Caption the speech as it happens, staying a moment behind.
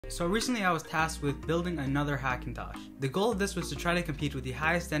So recently I was tasked with building another Hackintosh. The goal of this was to try to compete with the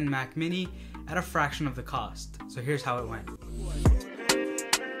highest end Mac Mini at a fraction of the cost. So here's how it went.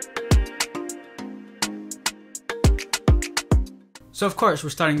 So of course we're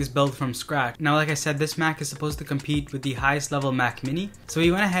starting this build from scratch. Now like I said, this Mac is supposed to compete with the highest level Mac Mini. So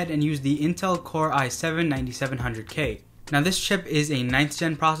we went ahead and used the Intel Core i7-9700K. Now this chip is a 9th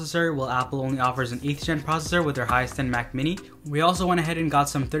gen processor, while Apple only offers an 8th gen processor with their highest end Mac Mini. We also went ahead and got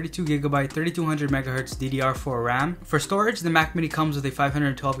some 32GB 3200 MHz DDR4 RAM. For storage, the Mac Mini comes with a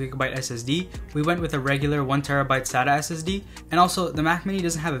 512GB SSD. We went with a regular 1TB SATA SSD. And also the Mac Mini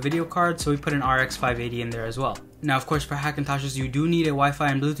doesn't have a video card, so we put an RX 580 in there as well. Now of course for Hackintoshes you do need a Wi-Fi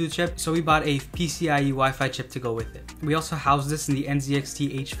and Bluetooth chip, so we bought a PCIe Wi-Fi chip to go with it. We also housed this in the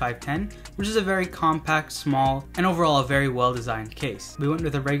NZXT H510, which is a very compact, small, and overall a very well designed case. We went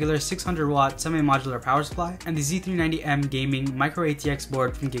with a regular 600 watt semi-modular power supply and the Z390M gaming micro ATX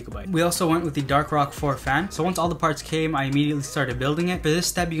board from Gigabyte. We also went with the Dark Rock 4 fan, so once all the parts came I immediately started building it. For this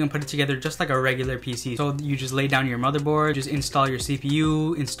step you can put it together just like a regular PC. So you just lay down your motherboard, just install your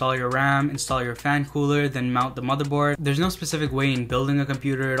CPU, install your RAM, install your fan cooler, then mount the motherboard. There's no specific way in building a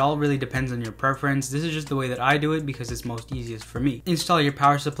computer, it all really depends on your preference. This is just the way that I do it because it's most easiest for me. Install your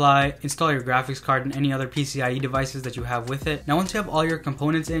power supply, install your graphics card and any other PCIe devices that you have with it. Now once you have all your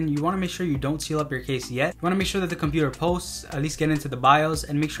components in, you want to make sure you don't seal up your case yet. You want to make sure that the computer posts, at least get into the BIOS,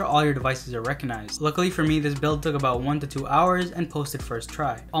 and make sure all your devices are recognized. Luckily for me, this build took about 1 to 2 hours and posted first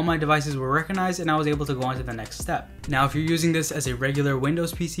try. All my devices were recognized and I was able to go on to the next step. Now if you're using this as a regular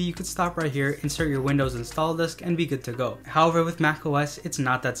Windows PC, you could stop right here, insert your Windows install disk, and be good to go. However, with macOS, it's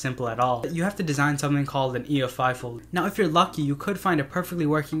not that simple at all. You have to design something called an EFI folder. Now if you're lucky, you could find a perfectly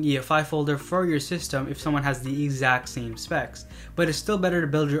working EFI folder for your system if someone has the exact same specs. But it's still better to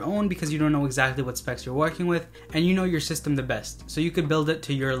build your own because you don't know exactly what specs you're working with and you know your system the best, so you could build it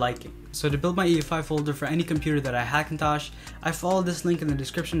to your liking. So to build my EFI folder for any computer that I Hackintosh, I followed this link in the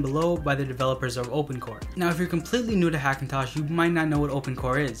description below by the developers of OpenCore. Now if you're completely new to Hackintosh, you might not know what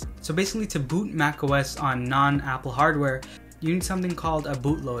OpenCore is. So basically to boot macOS on non-Apple hardware, you need something called a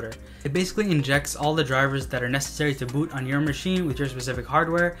bootloader. It basically injects all the drivers that are necessary to boot on your machine with your specific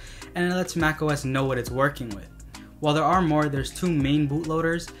hardware, and it lets macOS know what it's working with. While there are more, there's 2 main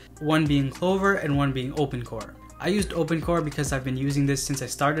bootloaders, one being Clover and one being OpenCore. I used OpenCore because I've been using this since I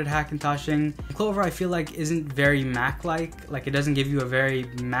started Hackintoshing. Clover I feel like isn't very Mac-like, it doesn't give you a very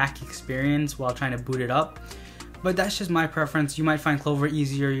Mac experience while trying to boot it up. But that's just my preference. You might find Clover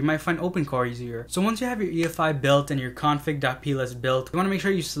easier, you might find OpenCore easier. So once you have your EFI built and your config.plist built, you want to make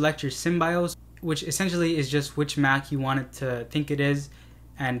sure you select your SymBIOS, which essentially is just which Mac you want it to think it is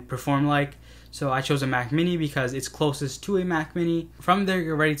and perform like. So I chose a Mac Mini because it's closest to a Mac Mini. From there,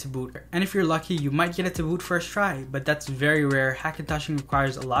 you're ready to boot. And if you're lucky, you might get it to boot first try, but that's very rare. Hackintoshing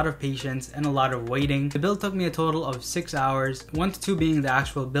requires a lot of patience and a lot of waiting. The build took me a total of 6 hours, 1 to 2 being the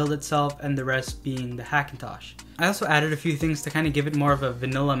actual build itself and the rest being the Hackintosh. I also added a few things to kind of give it more of a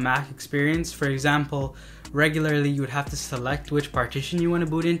vanilla Mac experience. For example, regularly you would have to select which partition you want to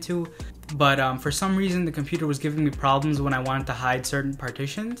boot into, but for some reason the computer was giving me problems when I wanted to hide certain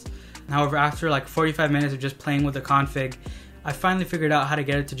partitions. However, after like 45 minutes of just playing with the config, I finally figured out how to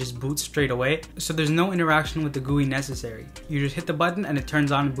get it to just boot straight away, so there's no interaction with the GUI necessary. You just hit the button and it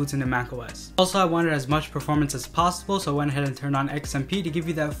turns on and boots into macOS. Also, I wanted as much performance as possible, so I went ahead and turned on XMP to give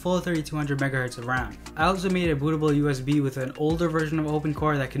you that full 3200 MHz of RAM. I also made a bootable USB with an older version of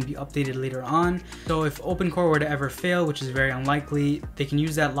OpenCore that can be updated later on, so if OpenCore were to ever fail, which is very unlikely, they can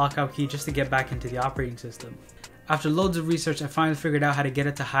use that lockout key just to get back into the operating system. After loads of research, I finally figured out how to get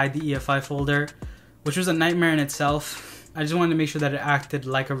it to hide the EFI folder, which was a nightmare in itself. I just wanted to make sure that it acted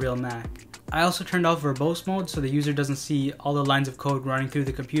like a real Mac. I also turned off verbose mode so the user doesn't see all the lines of code running through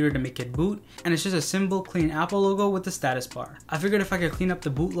the computer to make it boot, and it's just a simple clean Apple logo with the status bar. I figured if I could clean up the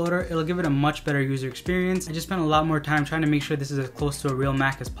bootloader, it'll give it a much better user experience. I just spent a lot more time trying to make sure this is as close to a real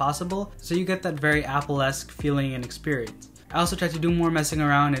Mac as possible, so you get that very Apple-esque feeling and experience. I also tried to do more messing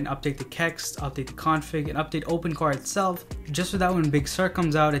around and update the kext, update the config, and update OpenCore itself, just so that when Big Sur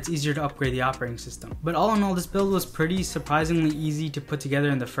comes out, it's easier to upgrade the operating system. But all in all, this build was pretty surprisingly easy to put together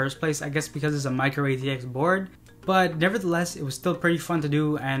in the first place, I guess because it's a micro ATX board. But nevertheless, it was still pretty fun to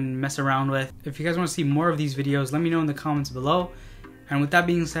do and mess around with. If you guys want to see more of these videos, let me know in the comments below. And with that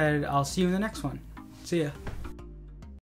being said, I'll see you in the next one. See ya.